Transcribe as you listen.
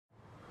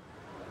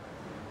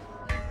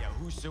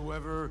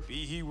whosoever be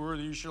he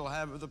worthy shall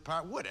have the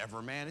power.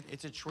 Whatever, man.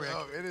 It's a trick.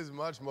 No, it is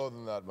much more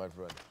than that, my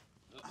friend.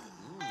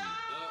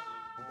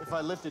 If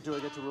I lift it, do I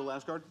get to rule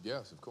Asgard?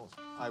 Yes, of course.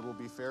 I will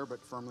be fair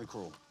but firmly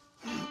cruel.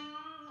 Be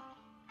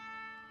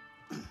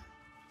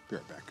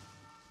right back.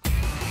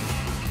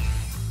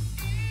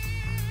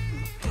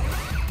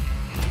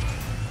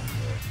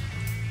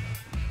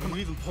 Are you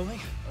even pulling?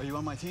 Are you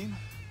on my team?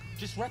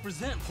 Just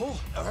represent, pull.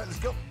 All right, let's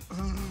go.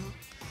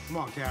 Come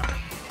on, Cap.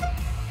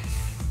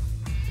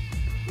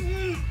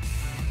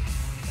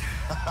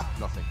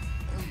 Nothing.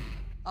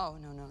 Oh,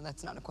 no,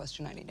 that's not a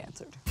question I need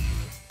answered.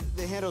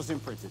 The handle's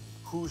imprinted.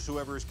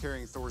 Whosoever is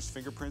carrying Thor's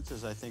fingerprints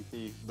is, I think,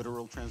 the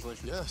literal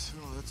translation. Yes,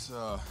 no, that's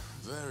a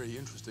very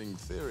interesting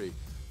theory.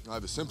 I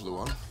have a simpler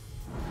one.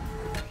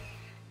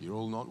 You're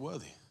all not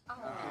worthy.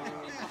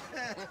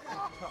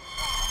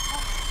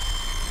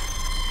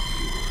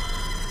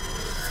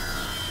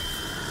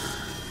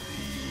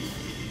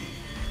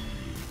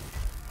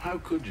 How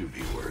could you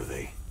be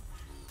worthy?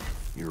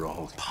 You're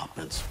all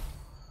puppets,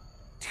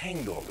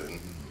 tangled in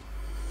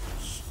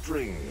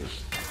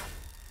strings.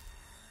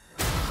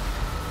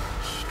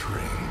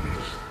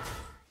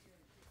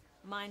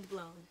 Mind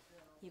blown,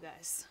 you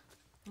guys.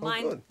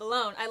 Mind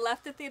blown. I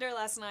left the theater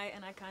last night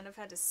and I kind of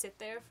had to sit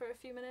there for a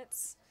few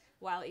minutes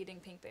while eating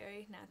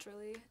pinkberry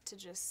naturally to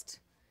just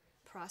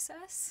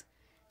process.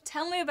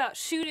 Tell me about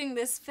shooting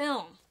this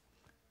film.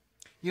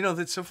 You know,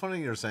 it's so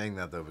funny you're saying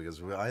that, though, because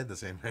I had the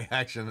same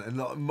reaction,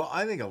 and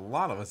I think a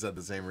lot of us had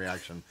the same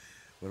reaction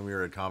when we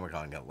were at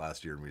Comic-Con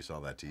last year and we saw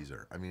that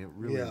teaser. I mean, it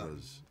really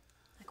was...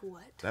 Like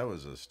what? That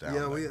was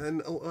astounding. Yeah,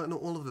 and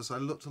all of us, I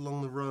looked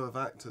along the row of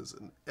actors,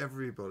 and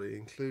everybody,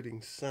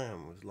 including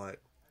Sam, was like...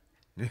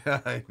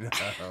 Yeah, I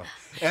know.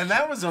 And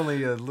that was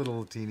only a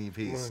little teeny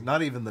piece, Right.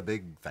 not even the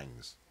big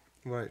things.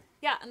 Right.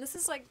 Yeah, and this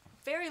is like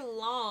very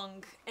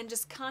long and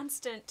just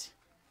constant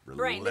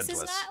brain. This is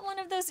not one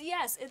of those,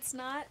 yes, it's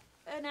not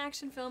an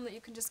action film that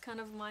you can just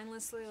kind of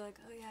mindlessly like,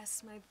 oh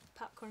yes, my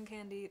popcorn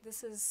candy.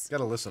 This is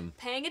Gotta listen.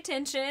 Paying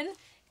attention,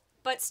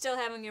 but still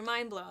having your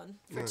mind blown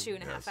for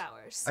 2.5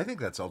 hours. I think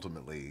that's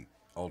ultimately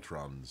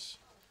Ultron's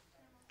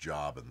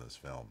job in this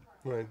film.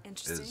 Right.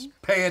 Interesting. Is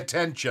pay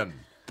attention.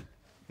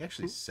 He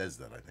actually says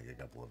that, I think, a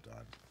couple of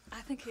times.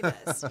 I think he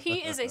does. He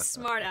is a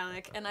smart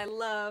aleck, and I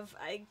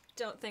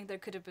don't think there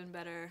could have been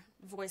better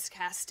voice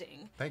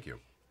casting. Thank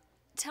you.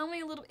 Tell me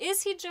a little,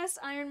 is he just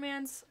Iron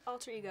Man's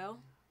alter ego?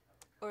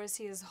 Or is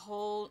he his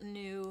whole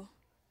new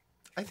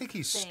I think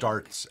he thing?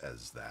 starts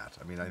as that.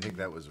 I mean, I think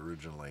that was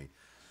originally,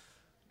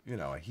 you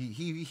know,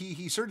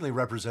 he certainly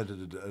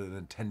represented an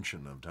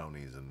intention of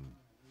Tony's and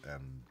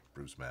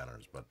Bruce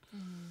Banner's, but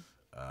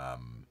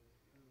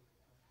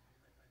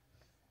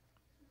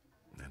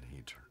then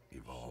he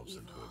evolves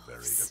into a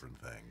very different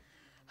thing.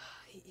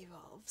 He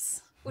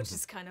evolves, which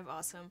is kind of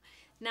awesome.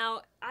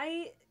 Now,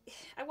 I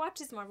watch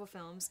these Marvel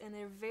films, and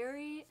they're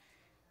very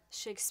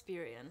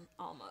Shakespearean,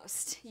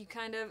 almost. You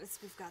kind of,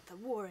 we've got the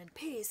war and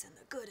peace, and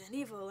the good and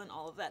evil, and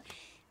all of that.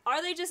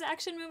 Are they just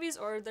action movies,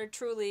 or they're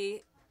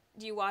truly,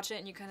 do you watch it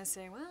and you kind of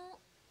say, well,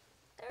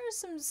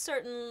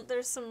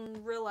 there's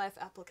some real-life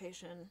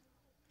application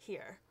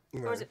here?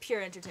 Right. Or is it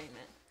pure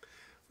entertainment?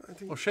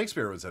 Well,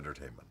 Shakespeare was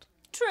entertainment.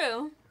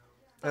 True.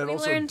 And it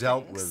also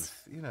dealt with,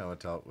 you know, it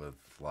dealt with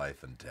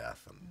life and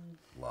death and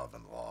love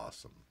and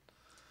loss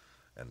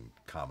and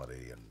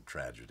comedy and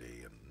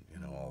tragedy and, you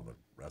know, all the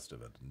rest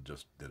of it, and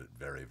just did it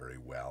very, very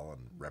well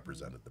and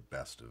represented the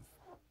best of,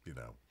 you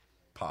know,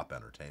 pop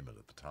entertainment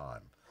at the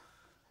time.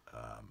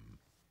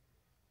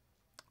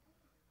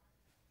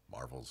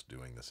 Marvel's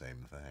doing the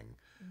same thing,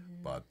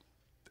 but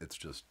it's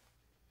just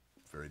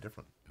very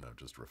different. You know, it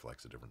just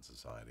reflects a different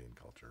society and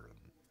culture.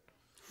 And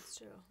it's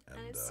true.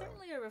 And it's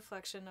certainly a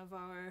reflection of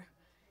our...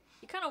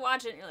 You kind of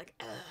watch it and you're like,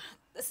 ugh,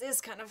 this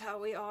is kind of how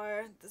we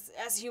are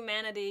as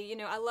humanity. You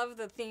know, I love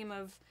the theme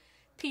of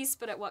peace,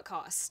 but at what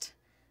cost?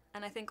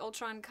 And I think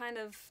Ultron kind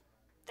of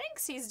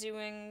thinks he's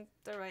doing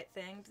the right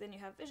thing, but then you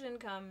have Vision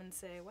come and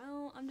say,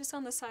 well, I'm just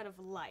on the side of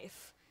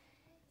life.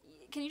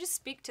 Can you just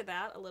speak to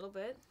that a little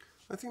bit?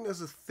 I think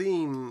there's a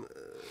theme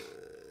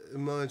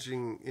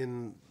emerging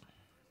in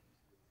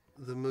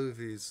the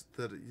movies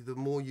that the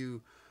more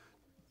you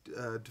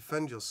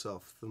defend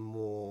yourself, the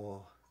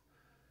more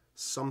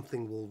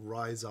something will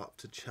rise up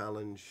to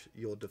challenge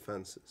your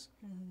defenses,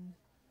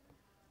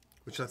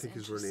 which I think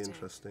is really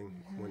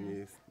interesting when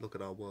you look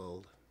at our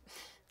world.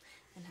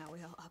 And how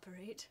we all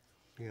operate.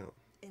 Yeah.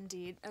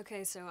 Indeed.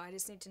 Okay, so I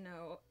just need to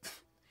know,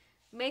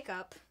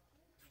 makeup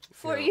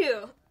for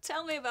you.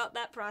 Tell me about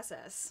that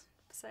process,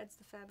 besides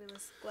the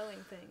fabulous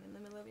glowing thing in the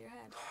middle of your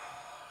head.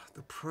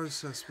 The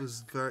process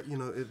was very, you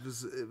know, it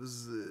was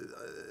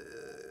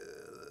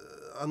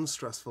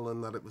unstressful in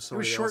that it was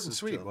somebody else's short else's and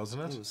sweet, job.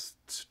 wasn't it? It was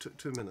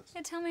 2 minutes.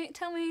 Yeah, tell me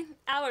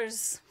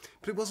hours.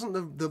 But it wasn't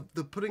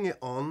the putting it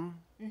on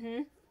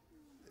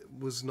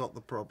was not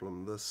the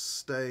problem. The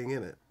staying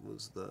in it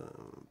was the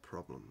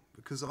problem.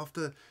 Because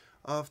after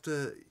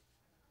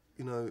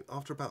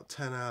about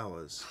 10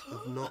 hours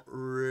of not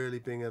really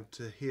being able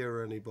to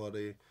hear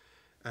anybody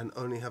and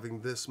only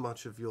having this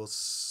much of your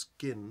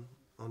skin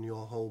on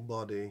your whole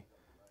body,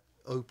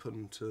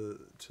 open to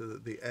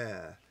the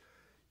air,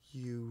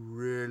 you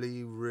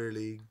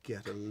really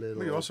get a little.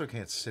 Well, you also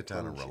can't sit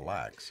down and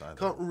relax either.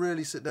 Can't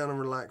really sit down and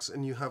relax,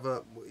 and you have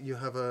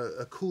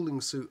a cooling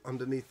suit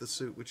underneath the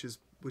suit, which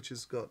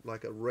has got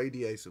like a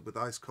radiator with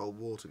ice cold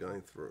water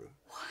going through.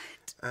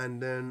 What?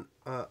 And then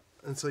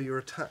and so you're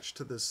attached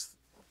to this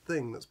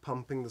thing that's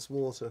pumping this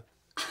water,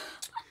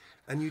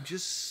 and you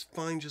just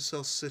find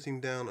yourself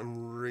sitting down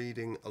and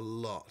reading a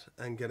lot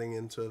and getting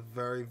into a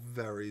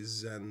very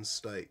zen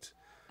state.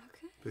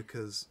 Okay.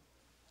 Because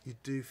you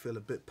do feel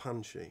a bit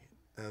punchy,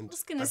 and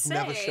I've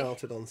never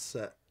shouted on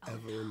set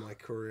ever in my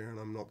career, and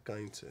I'm not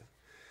going to,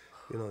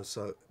 you know.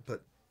 So,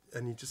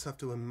 and you just have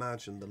to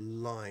imagine the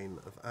line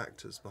of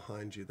actors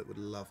behind you that would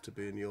love to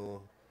be in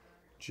your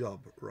job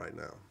right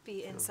now.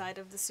 Be inside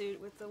of the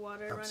suit with the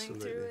water running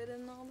through it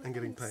and all that. And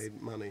getting paid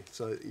money.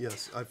 So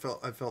yes, I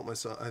felt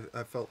myself.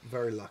 I felt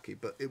very lucky,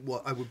 but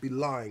I would be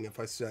lying if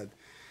I said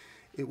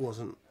it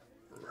wasn't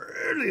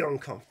really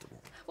uncomfortable.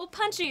 Well,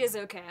 punchy is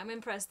okay. I'm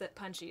impressed that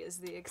punchy is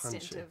the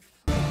extent Punchy.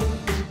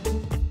 of...